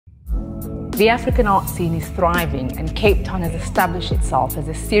The African art scene is thriving, and Cape Town has established itself as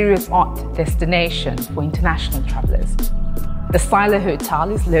a serious art destination for international travellers. The Silo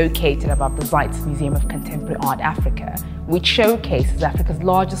Hotel is located above the Zeitz Museum of Contemporary Art Africa, which showcases Africa's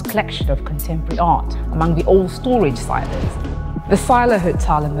largest collection of contemporary art among the old storage silos. The Silo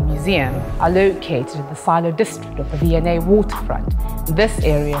Hotel and the museum are located in the Silo district of the V&A waterfront. This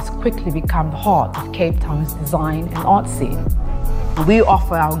area has quickly become the heart of Cape Town's design and art scene. We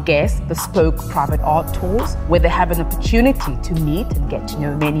offer our guests bespoke private art tours where they have an opportunity to meet and get to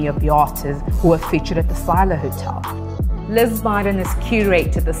know many of the artists who are featured at the Silo Hotel. Liz Biden has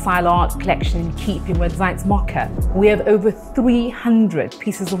curated the Silo art collection in keeping with Zeitz MOCAA. We have over 300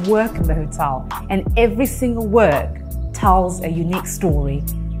 pieces of work in the hotel, and every single work tells a unique story.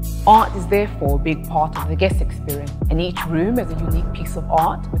 Art is therefore a big part of the guest experience, and each room has a unique piece of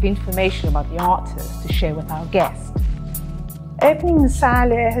art with information about the artist to share with our guests. Opening the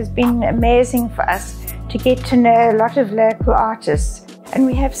Silo has been amazing for us to get to know a lot of local artists, and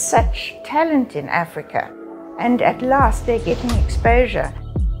we have such talent in Africa, and at last they're getting exposure.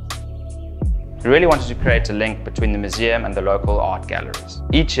 We really wanted to create a link between the museum and the local art galleries.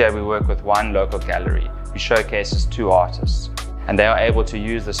 Each year we work with one local gallery who showcases 2 artists, and they are able to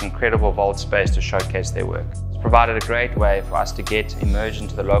use this incredible vault space to showcase their work. It's provided a great way for us to get immersed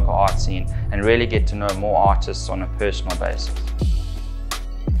into the local art scene and really get to know more artists on a personal basis.